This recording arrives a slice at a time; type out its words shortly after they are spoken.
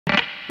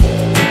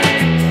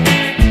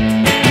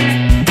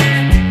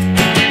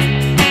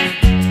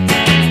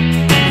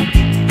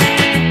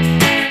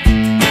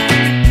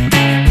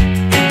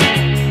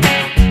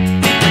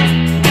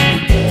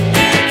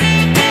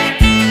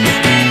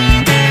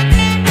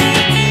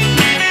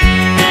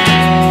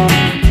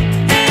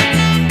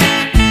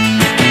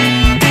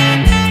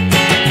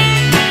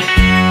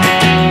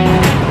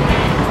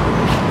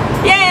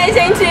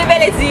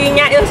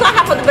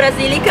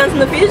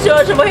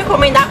hoje eu vou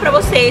recomendar pra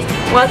vocês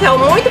um hotel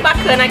muito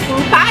bacana aqui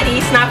em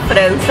Paris, na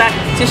França.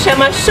 Se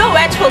chama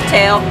Chouette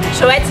Hotel.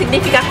 Chouette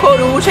significa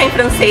coruja em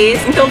francês.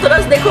 Então todas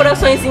as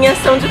decoraçõezinhas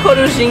são de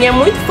corujinha. É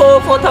muito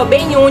fofo, um hotel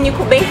bem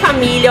único, bem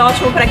família,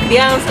 ótimo pra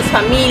crianças,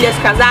 famílias,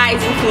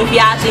 casais, enfim,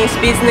 viagens,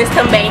 business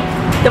também.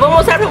 Então vou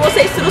mostrar pra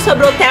vocês tudo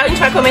sobre o hotel. A gente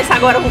vai começar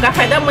agora com o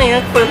café da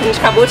manhã, que foi o que a gente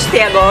acabou de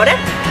ter agora.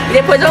 E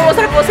depois eu vou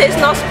mostrar pra vocês o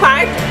nosso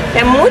quarto.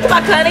 É muito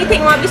bacana e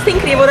tem uma vista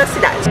incrível da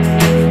cidade.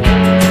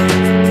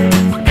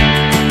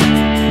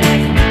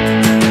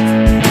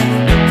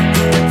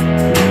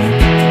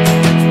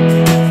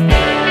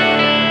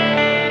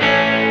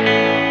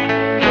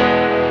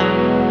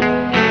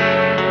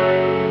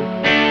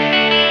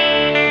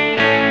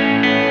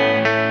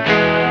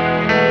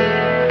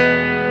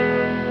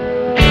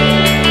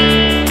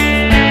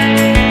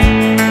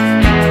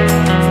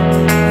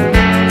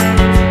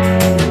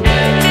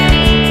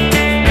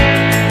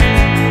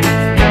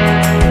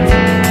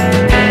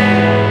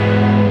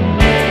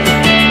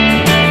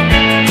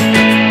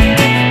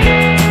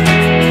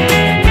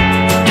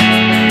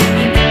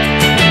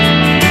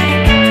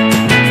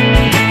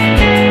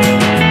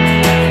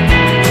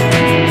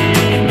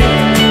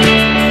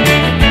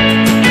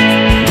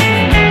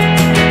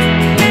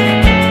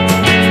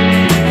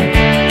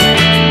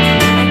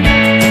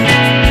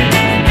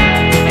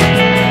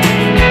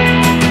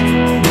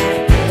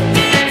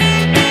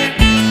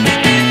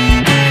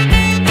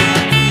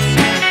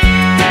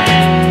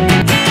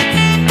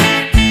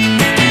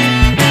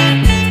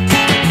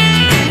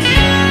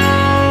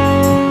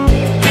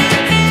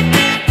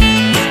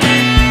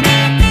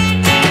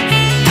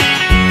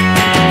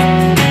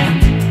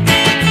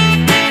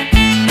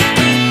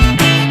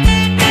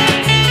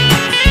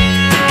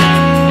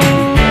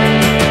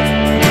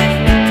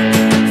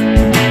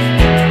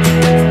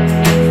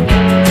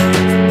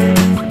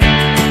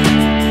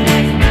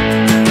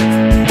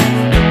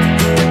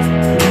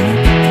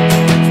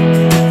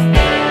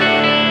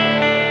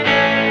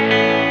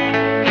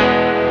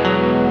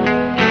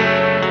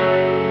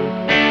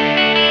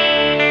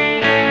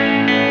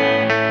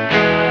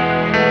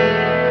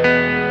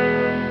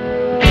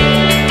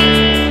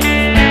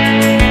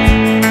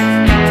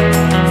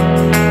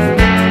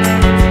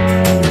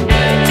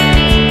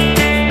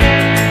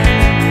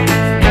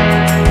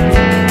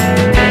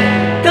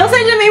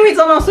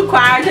 Nosso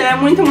quarto é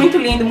muito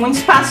lindo, muito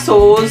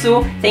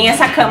espaçoso. Tem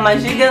essa cama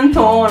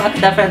gigantona que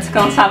dá pra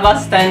descansar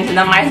bastante,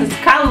 ainda mais nesse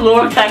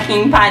calor que tá aqui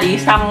em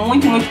Paris. Tá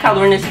muito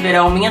calor nesse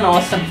verão, minha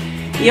nossa.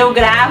 E eu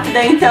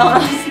grávida, então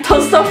eu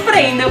tô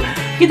sofrendo,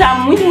 porque tá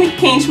muito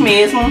quente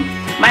mesmo.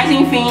 Mas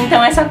enfim,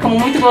 então essa cama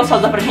muito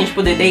gostosa pra gente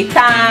poder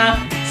deitar,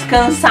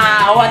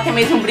 descansar ou até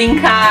mesmo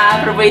brincar,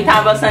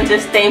 aproveitar bastante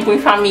esse tempo em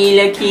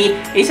família aqui.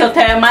 Esse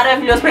hotel é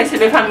maravilhoso para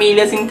receber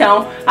famílias,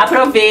 então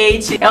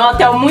aproveite. É um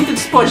hotel muito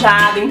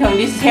despojado, então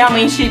eles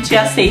realmente te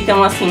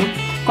aceitam assim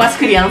com as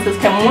crianças,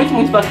 que é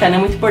muito bacana, é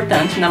muito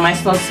importante, ainda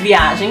mais nas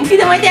viagens. E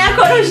também tem a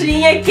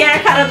corujinha, que é a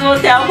cara do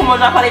hotel, como eu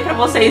já falei pra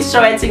vocês.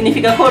 Chouette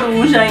significa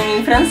coruja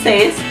em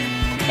francês.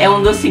 É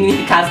um dos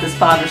significados das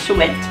palavras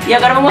chouette. E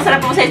agora eu vou mostrar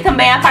pra vocês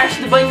também a parte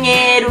do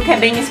banheiro, que é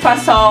bem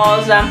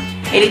espaçosa.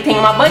 Ele tem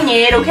uma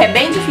banheira, o que é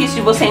bem difícil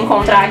de você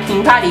encontrar aqui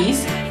em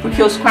Paris,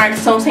 porque os quartos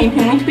são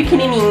sempre muito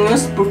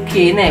pequenininhos,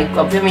 porque, né,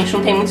 obviamente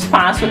não tem muito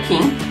espaço aqui.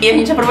 E a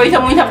gente aproveitou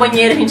muito a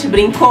banheira, a gente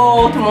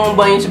brincou, tomou um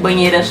banho de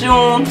banheira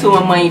junto,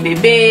 mamãe e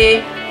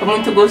bebê. Foi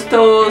muito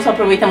gostoso,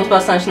 aproveitamos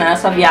bastante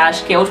nessa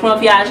viagem, que é a última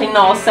viagem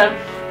nossa,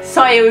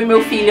 só eu e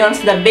meu filho,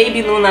 antes da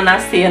Baby Luna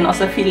nascer, a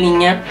nossa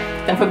filhinha.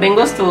 Então foi bem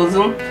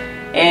gostoso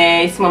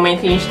esse momento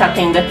que a gente tá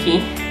tendo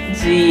aqui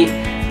de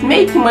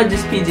meio que uma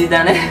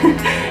despedida, né?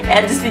 É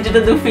a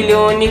despedida do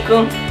filho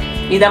único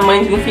e da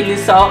mãe de um filho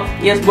só,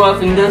 e as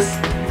boas-vindas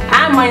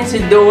à mãe de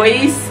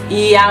dois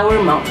e ao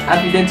irmão, a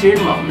vida de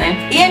irmão, né?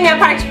 E a minha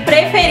parte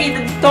preferida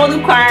de todo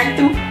o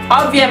quarto,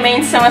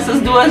 obviamente, são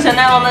essas duas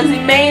janelonas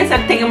imensas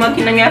que tem uma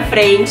aqui na minha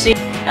frente.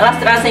 Elas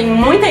trazem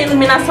muita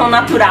iluminação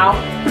natural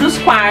para os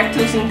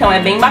quartos, então é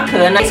bem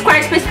bacana. Esse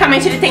quarto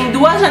especificamente ele tem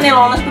duas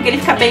janelonas, porque ele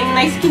fica bem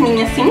na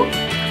esquininha assim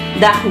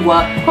da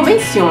rua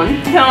Convention.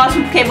 Então é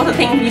ótimo porque você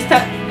tem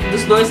vista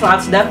dos dois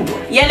lados da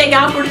rua. E é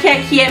legal porque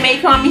aqui é meio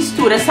que uma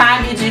mistura,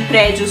 sabe? De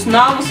prédios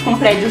novos com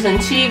prédios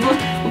antigos,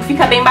 o que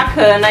fica bem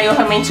bacana e eu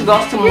realmente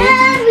gosto muito.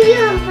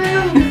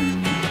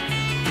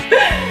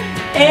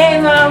 Ei,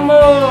 meu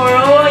amor!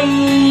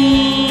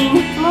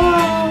 Oi!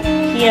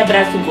 Que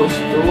abraço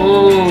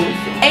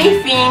gostoso!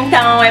 Enfim,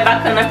 então é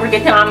bacana porque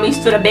tem uma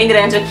mistura bem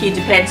grande aqui de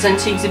prédios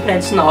antigos e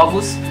prédios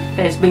novos,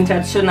 prédios bem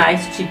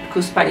tradicionais,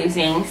 típicos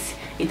parisienses,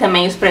 e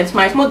também os prédios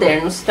mais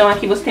modernos. Então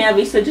aqui você tem a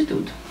vista de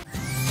tudo.